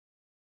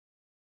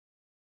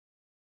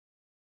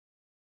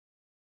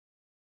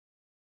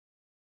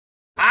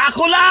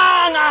Ako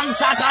lang ang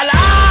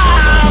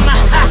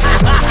sakalam!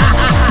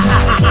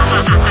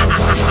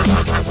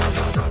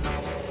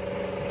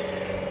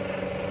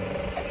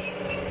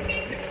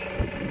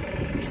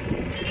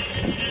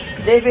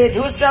 David,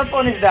 whose cell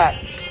phone is that?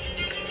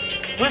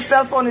 Whose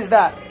cell phone is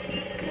that?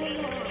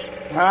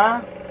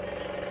 Huh?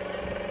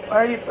 What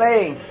are you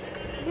playing?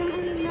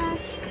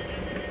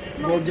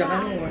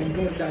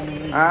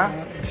 Huh?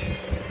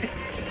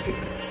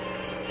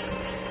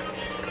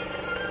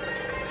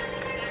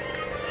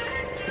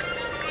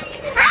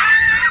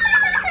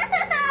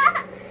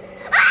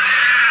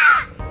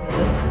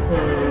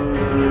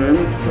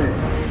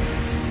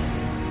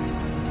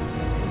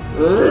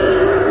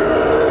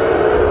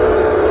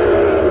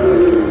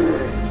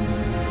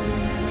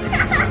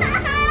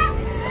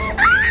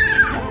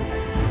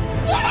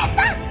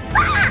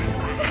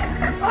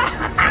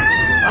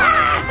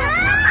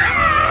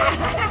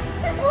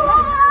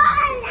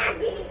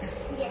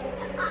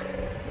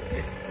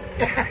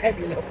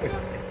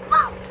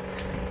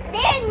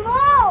 Then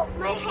move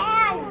my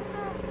hand.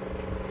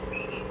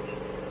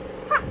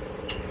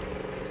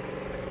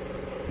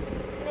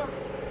 Look,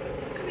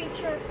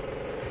 creature.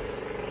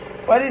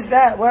 What is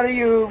that? What are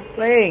you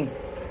playing?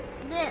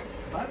 This.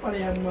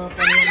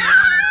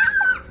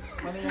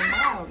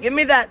 Give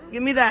me that.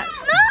 Give me that. No,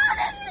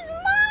 this is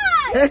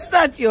mine. That's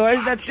not yours.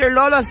 That's your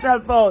Lola's cell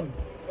phone.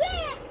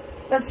 Yeah.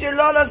 That's your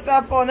Lola's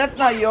cell phone. That's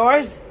not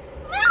yours.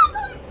 No,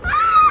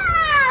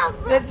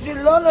 That's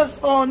your Lola's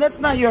phone. That's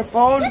not your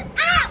phone.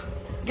 out.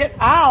 Get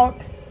out.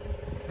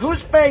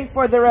 Who's paying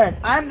for the rent?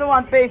 I'm the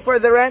one paying for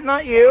the rent,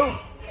 not you.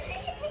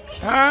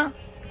 Huh?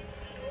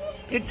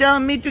 You're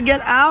telling me to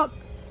get out?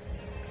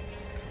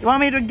 You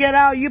want me to get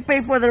out? You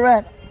pay for the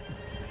rent.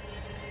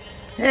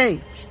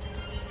 Hey,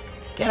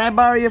 can I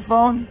borrow your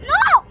phone?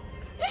 No.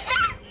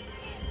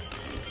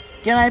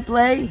 Can I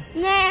play?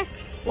 Nah,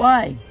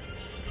 Why?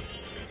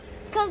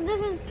 because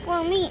this is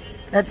for me.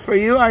 That's for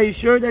you? Are you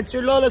sure? That's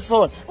your Lola's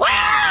phone.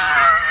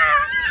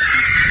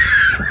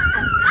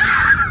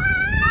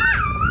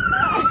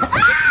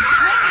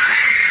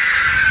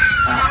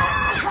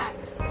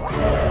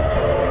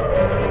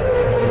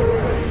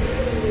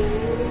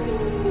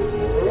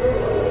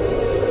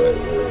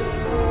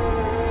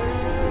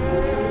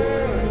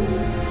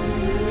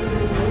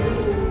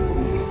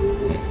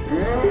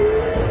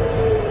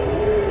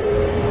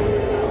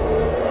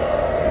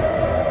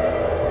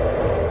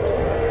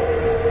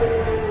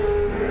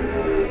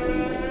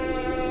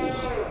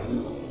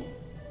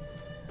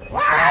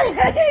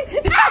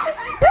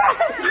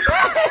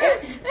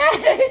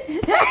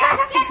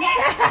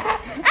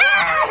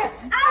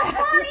 I'll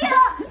pull you.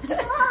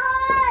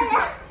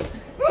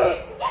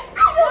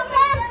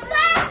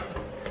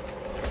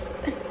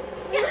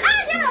 Get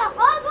out, little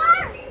hover.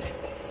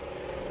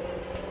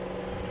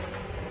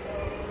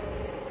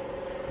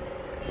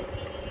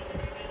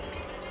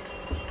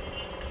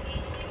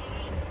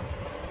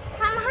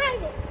 I'm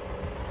hiding.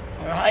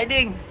 You're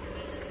hiding.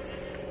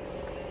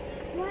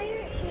 Why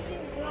is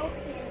it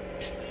broken?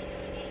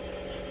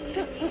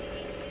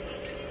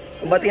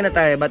 Bati na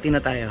tayo, bati na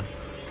tayo.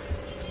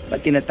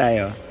 Bati na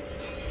tayo.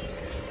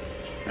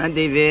 Ah,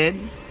 David?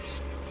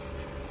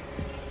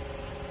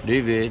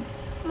 David?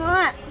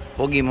 What?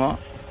 Pogi mo?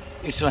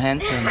 You're so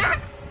handsome.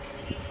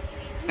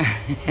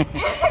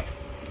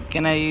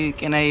 Can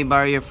I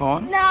borrow your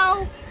phone?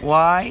 No.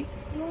 Why?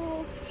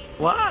 No.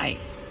 Why?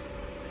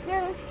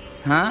 No.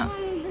 Huh? I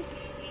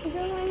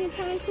don't want to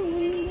try to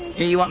win this.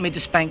 Hey, you want me to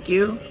spank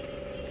you?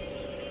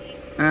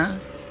 Huh?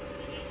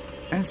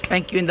 And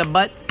spank you in the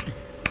butt?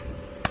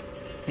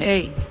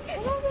 Hey.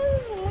 Oh,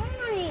 this is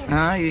mine.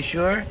 Huh? You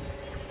sure?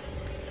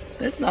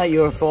 That's not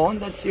your phone.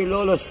 That's your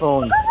Lola's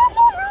phone. I don't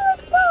have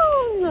a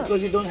phone.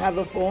 Because you don't have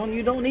a phone,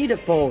 you don't need a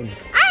phone.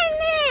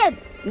 I need.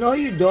 No,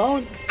 you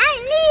don't.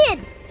 I need.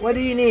 What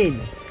do you need?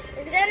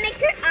 It's gonna make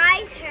your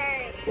eyes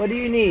hurt. What do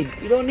you need?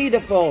 You don't need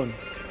a phone.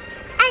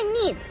 I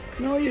need.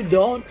 No, you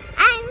don't.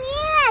 I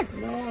need.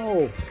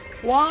 No.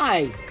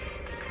 Why?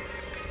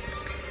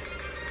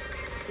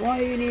 Why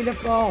do you need a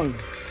phone?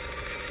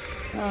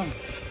 Huh?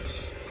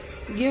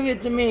 Give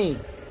it to me.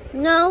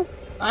 No.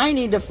 I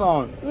need a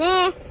phone.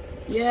 Nah.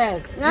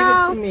 Yes. No. Give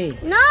it to me.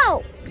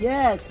 No.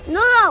 Yes.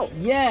 No.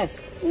 Yes.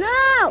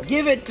 No.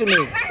 Give it to me.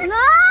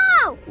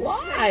 No.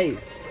 Why?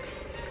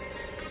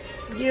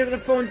 Give the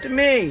phone to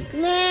me.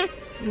 Nah.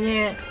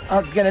 Yeah.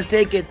 I'm gonna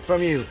take it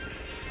from you.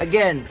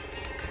 Again.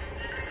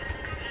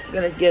 I'm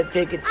gonna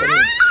take it from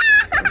you.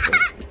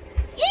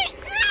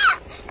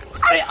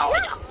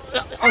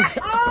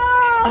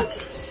 Oh.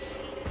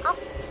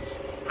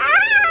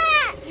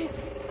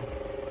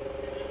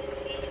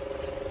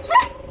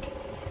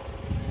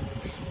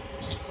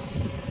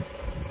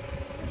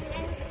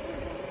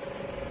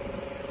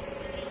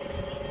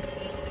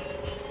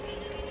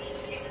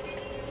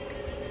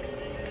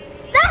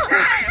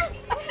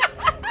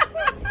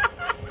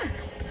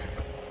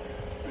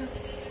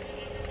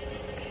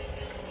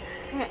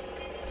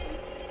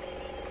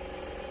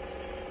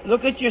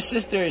 Look at your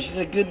sister. She's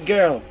a good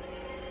girl.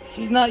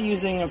 She's not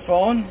using her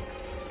phone.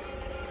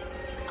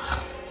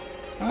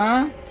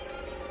 Huh?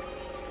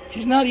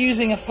 She's not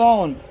using a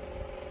phone.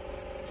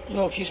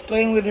 Look, she's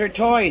playing with her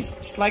toys.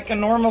 It's like a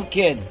normal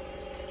kid.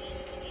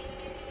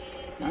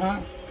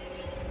 Huh?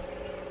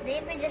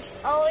 David just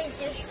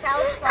always use cell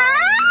phone.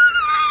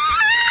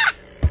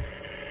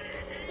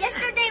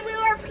 Yesterday we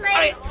were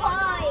playing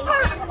toys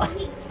and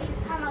he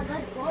became a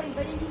good boy,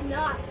 but he did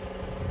not.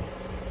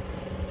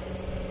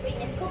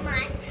 Come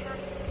on.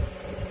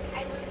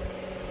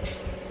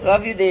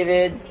 Love you,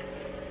 David.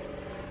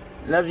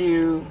 Love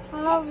you.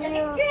 Love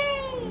you.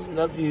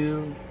 Love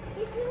you.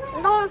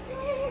 Don't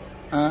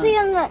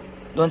steal it.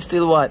 Don't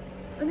steal what?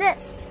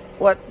 This.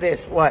 What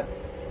this? What?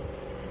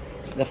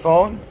 The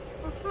phone?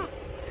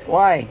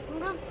 Why?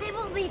 Because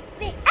people be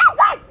thick.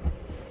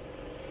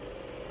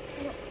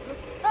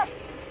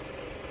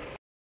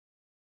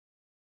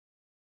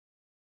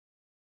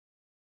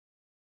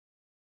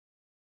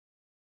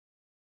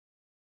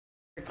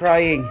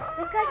 Crying.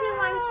 Because he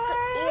wants to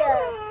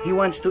eat. He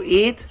wants to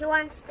eat? He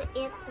wants to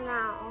eat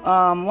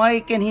now. Why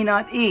can he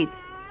not eat?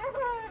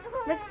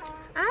 But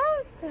I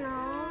don't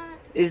know.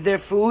 Is there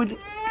food?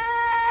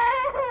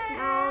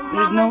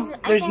 No,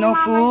 There's no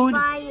food?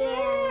 Buying.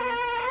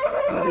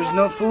 There's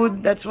no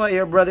food? That's why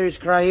your brother is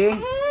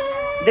crying?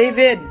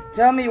 David,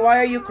 tell me, why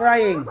are you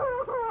crying?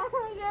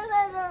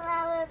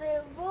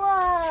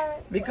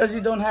 Because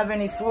you don't have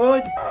any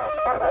food?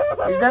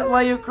 Is that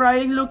why you're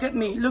crying? Look at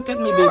me, baby.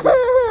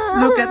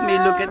 Look at me,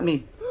 look at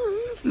me.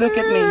 Look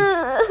at me.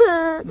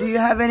 Do you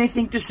have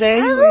anything to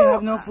say? We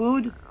have no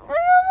food?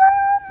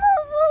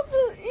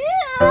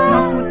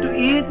 No food to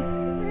eat?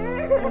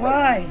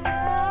 Why?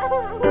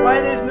 Why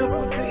there's no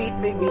food to eat,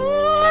 baby?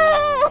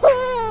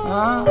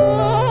 Huh?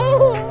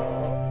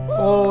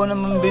 Oh,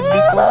 naman baby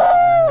ko.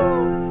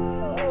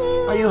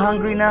 Are you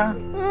hungry na?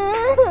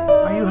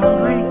 Are you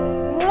hungry?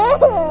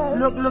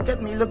 Look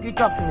at me. Look, you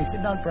talk to me.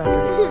 Sit down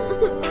properly.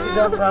 Sit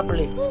down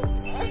properly.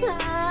 Sit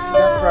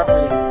down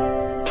properly.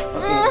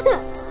 Okay.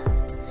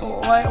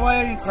 Oh, why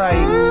are you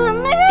crying?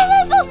 Okay.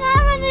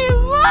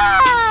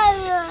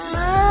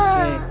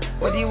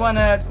 What do you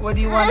wanna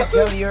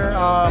tell your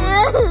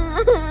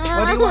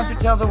what do you want to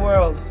tell the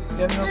world?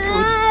 You have no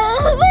food.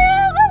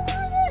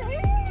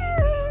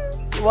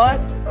 What?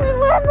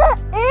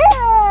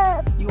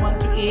 You want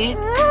to eat?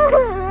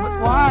 But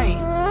why?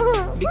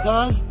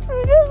 Because?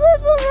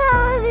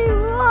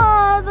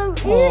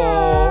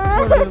 Oh,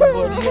 poor little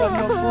boy, you have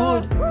no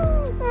food.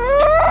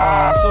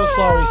 I'm so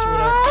sorry,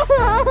 sweetheart.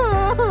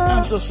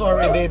 I'm so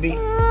sorry, baby.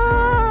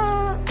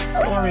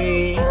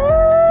 Sorry.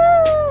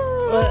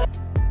 But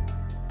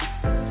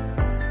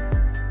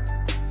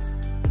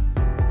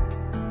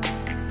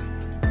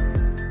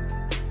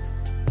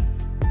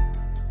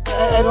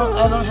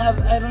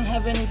I don't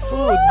have any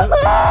food.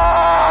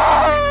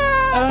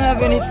 I don't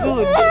have any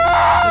food.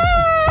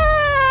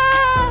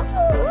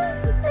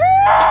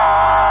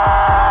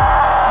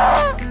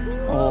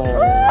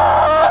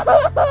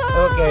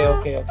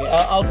 Okay.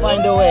 I'll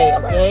find a way,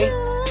 okay?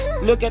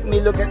 Look at me.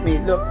 Look at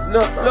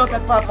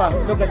Papa.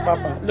 Look at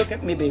Papa. Look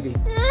at me, baby.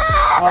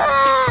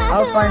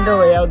 I'll find a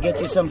way. I'll get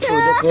you some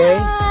food, okay?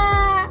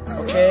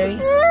 Okay?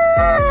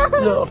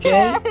 Look,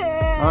 okay?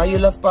 You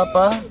love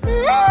Papa?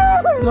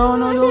 No.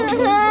 Look at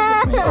me.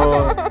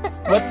 Oh.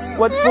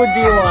 What food do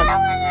you want?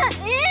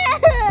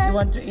 You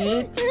want to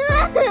eat?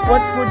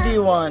 What food do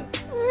you want?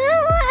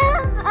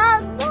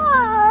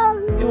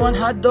 You want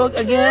hot dog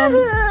again?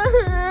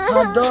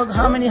 Hot dog?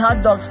 How many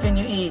hot dogs can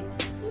you eat?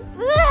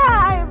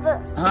 5.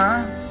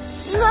 Huh?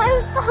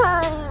 5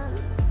 times.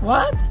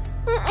 What?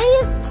 I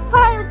ate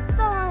 5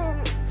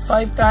 times.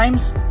 5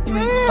 times? You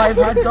eat 5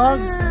 hot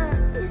dogs?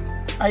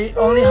 Are you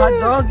only hot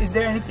dog? Is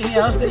there anything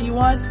else that you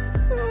want?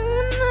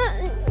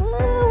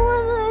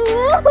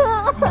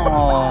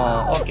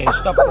 Oh, okay.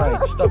 Stop crying,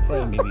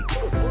 baby.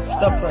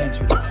 Stop crying,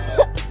 sweetie.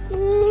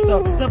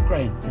 Stop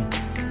crying.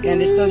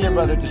 Candice, tell your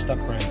brother to stop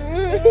crying.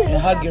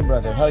 Yeah, hug your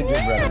brother. How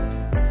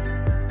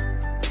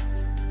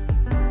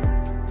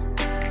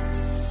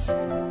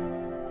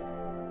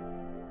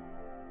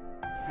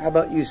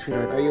about you,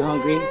 sweetheart? Are you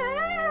hungry?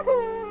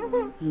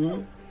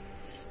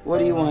 What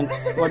do you want?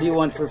 What do you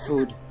want for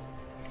food?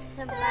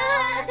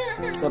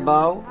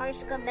 Sabaw? Or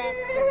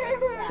spaghetti.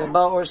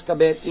 Sabaw or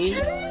spaghetti?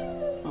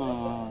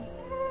 Oh.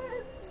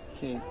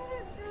 Okay.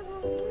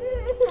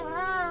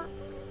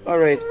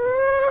 Alright,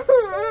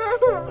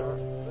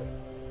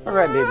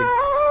 baby.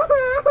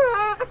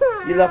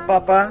 You love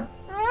Papa?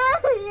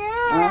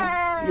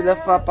 Huh? You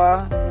love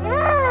Papa?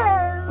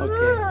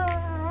 Okay.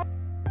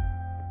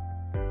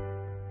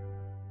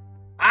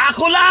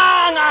 Ako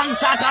lang ang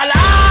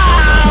sakala!